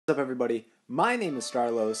What's up, everybody? My name is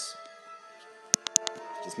Starlos.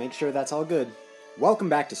 Just make sure that's all good. Welcome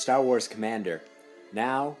back to Star Wars Commander.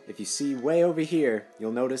 Now, if you see way over here,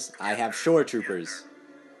 you'll notice I have Shore Troopers.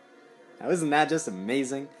 Now, isn't that just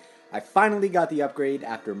amazing? I finally got the upgrade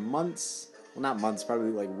after months. Well, not months,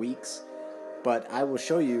 probably like weeks. But I will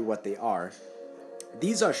show you what they are.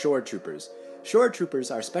 These are Shore Troopers. Shore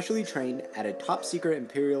Troopers are specially trained at a top-secret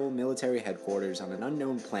Imperial military headquarters on an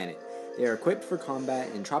unknown planet. They are equipped for combat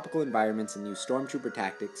in tropical environments and use stormtrooper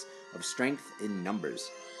tactics of strength in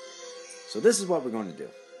numbers. So this is what we're going to do.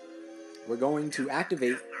 We're going to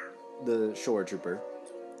activate the Shore Trooper,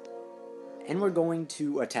 and we're going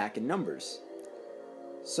to attack in numbers.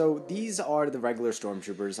 So these are the regular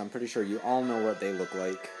stormtroopers. I'm pretty sure you all know what they look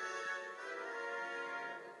like.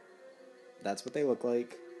 That's what they look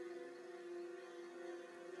like.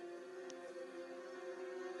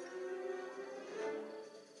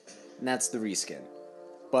 And that's the reskin.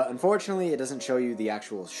 But unfortunately, it doesn't show you the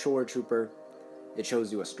actual Shore Trooper. It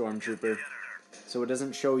shows you a Stormtrooper. So it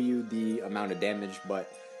doesn't show you the amount of damage,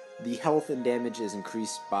 but the health and damage is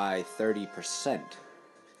increased by 30%.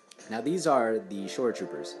 Now these are the Shore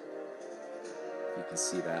Troopers. You can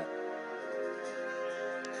see that.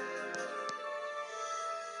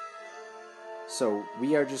 So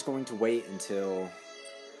we are just going to wait until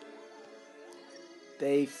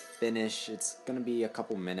they finish. It's going to be a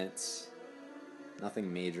couple minutes.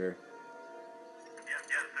 Nothing major. Yes,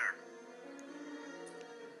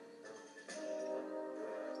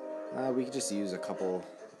 sir. We could just use a couple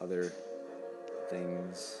other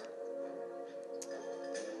things.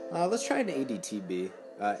 Let's try an ADTB.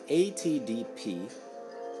 ATDP.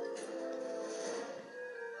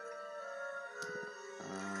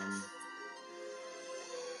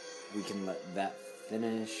 We can let that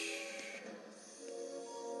finish.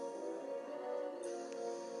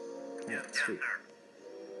 Yes, sweet. sir.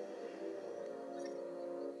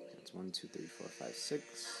 That's 1, 2, 3, 4, 5,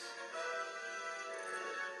 6.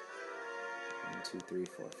 1, 2, 3,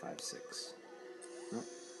 4, 5, 6. Nope.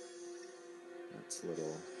 That's a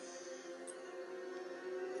little.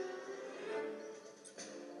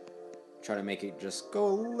 Try to make it just go a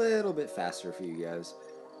little bit faster for you guys.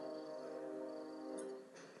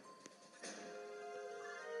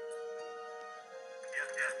 Yes,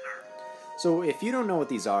 sir. So if you don't know what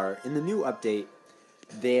these are, in the new update,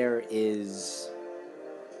 there is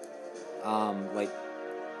like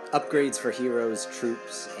upgrades for heroes,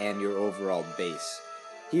 troops, and your overall base.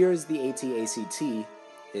 Here's the AT-ACT.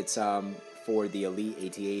 It's for the Elite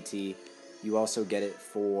AT-AT. You also get it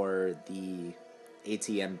for the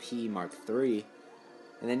AT-MP Mark III.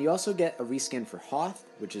 And then you also get a reskin for Hoth,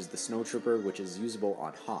 which is the Snow Trooper, which is usable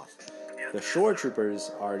on Hoth. The Shore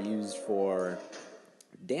Troopers are used for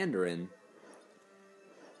Dandarin,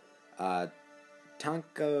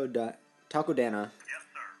 Takodana, Yes,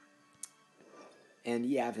 sir. and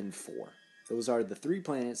Yavin 4. Those are the 3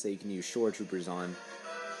 planets that you can use Shore Troopers on.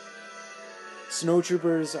 Snow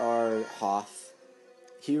Troopers are Hoth.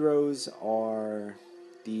 Heroes are...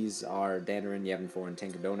 These are Dandarin, Yavin 4, and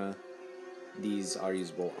Takodana. These are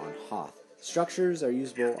usable on Hoth. Structures are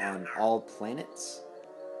usable on all planets,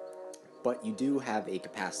 but you do have a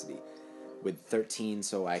capacity with 13,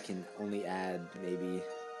 so I can only add maybe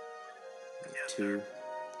 2.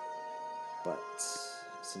 But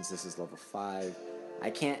since this is level 5,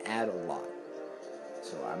 I can't add a lot.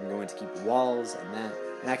 So I'm going to keep walls and that.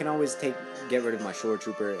 And I can always get rid of my Shore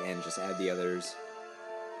Trooper and just add the others.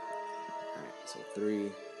 Alright, so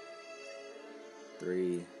 3,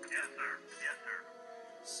 3, Yes, sir.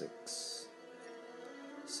 Yes, sir. 6,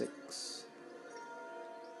 6.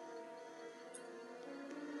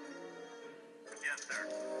 Yes, sir.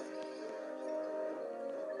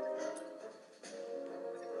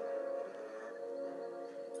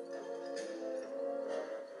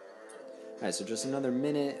 Alright, so just another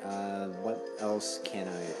minute. What else can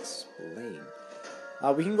I explain?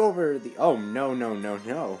 We can go over the... Oh, no. Yes,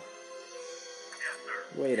 sir.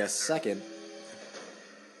 Wait a second.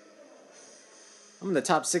 I'm in the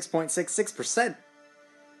top 6.66%.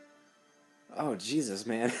 Oh, Jesus,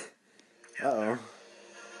 man. Uh-oh.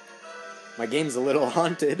 My game's a little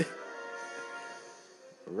haunted.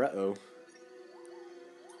 Uh-oh.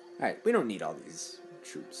 Alright, we don't need all these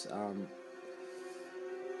troops. Alright,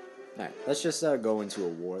 let's just go into a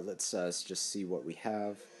war. Let's just see what we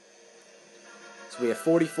have. So we have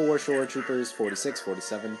 44 Shore Troopers, 46,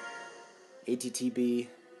 47. ATTB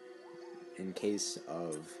in case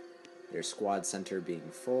of their squad center being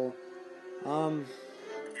full. Yes, sir.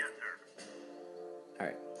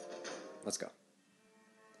 Alright, let's go.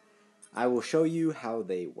 I will show you how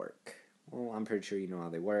they work. Well, I'm pretty sure you know how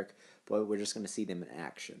they work, but we're just going to see them in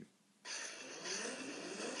action.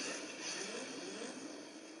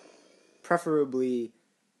 Preferably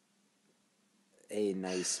a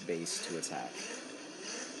nice base to attack.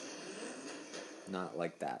 Not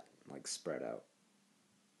like that, like spread out.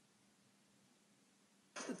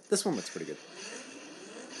 This one looks pretty good.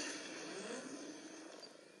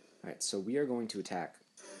 Alright, so we are going to attack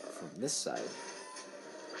from this side.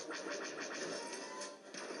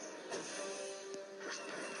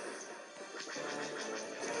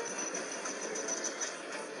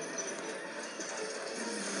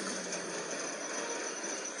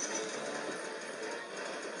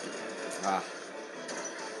 Ah,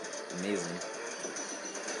 amazing.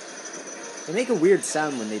 They make a weird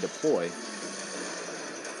sound when they deploy.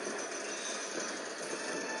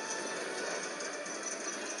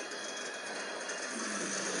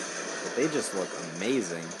 But they just look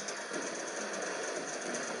amazing.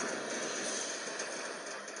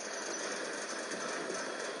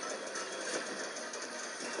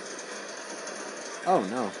 Oh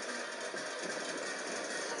no.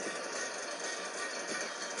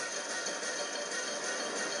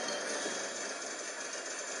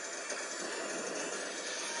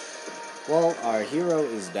 Well, our hero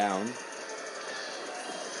is down.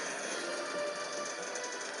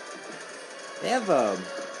 They have a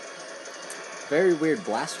very weird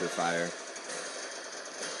blaster fire.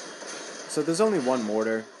 So there's only one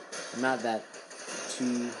mortar. I'm not that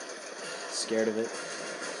too scared of it.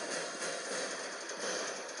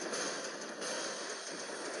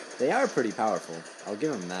 They are pretty powerful. I'll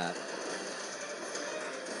give them that.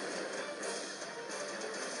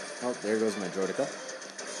 Oh, there goes my Droidica.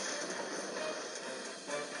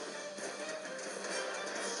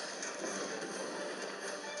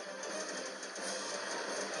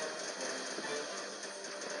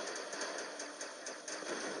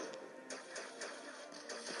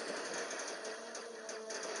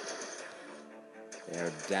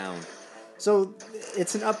 They're down. So,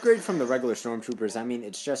 it's an upgrade from the regular Stormtroopers. I mean,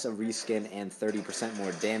 it's just a reskin and 30%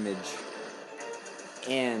 more damage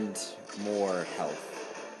and more health.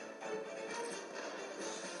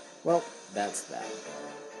 Well, that's that.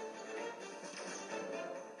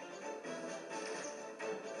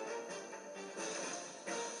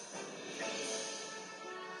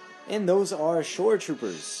 And those are Shore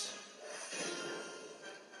Troopers.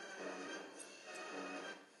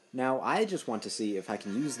 Now, I just want to see if I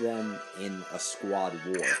can use them in a squad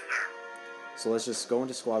war. So let's just go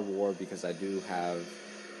into squad war because I do have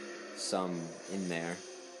some in there.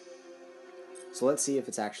 So let's see if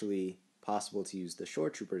it's actually possible to use the Shore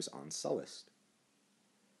Troopers on Sullust.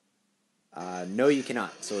 No, you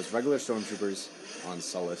cannot. So it's regular Stormtroopers on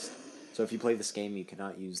Sullust. So if you play this game, you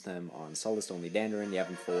cannot use them on Sullust, only Dandarin,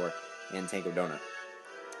 Yavin 4, and Tango Donor.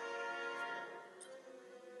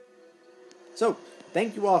 So,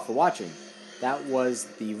 thank you all for watching. That was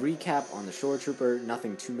the recap on the Shore Trooper.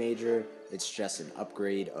 Nothing too major. It's just an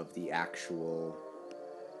upgrade of the actual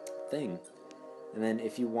thing. And then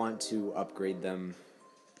if you want to upgrade them,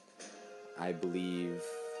 I believe...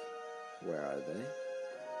 Where are they?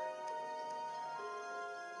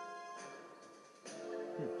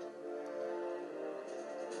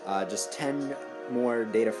 Just 10 more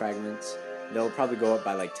data fragments. They'll probably go up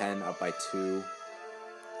by like 10, up by 2.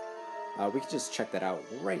 We can just check that out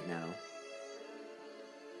right now.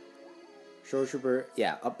 Shore Trooper,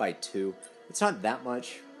 yeah, up by 2. It's not that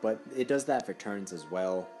much, but it does that for turns as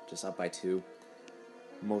well, just up by 2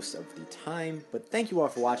 most of the time. But thank you all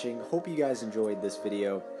for watching. Hope you guys enjoyed this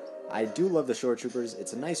video. I do love the Shore Troopers.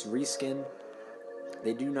 It's a nice reskin.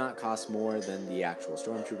 They do not cost more than the actual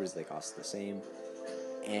Stormtroopers. They cost the same.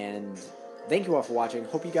 And thank you all for watching.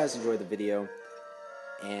 Hope you guys enjoyed the video.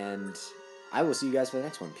 And I will see you guys for the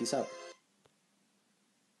next one. Peace out.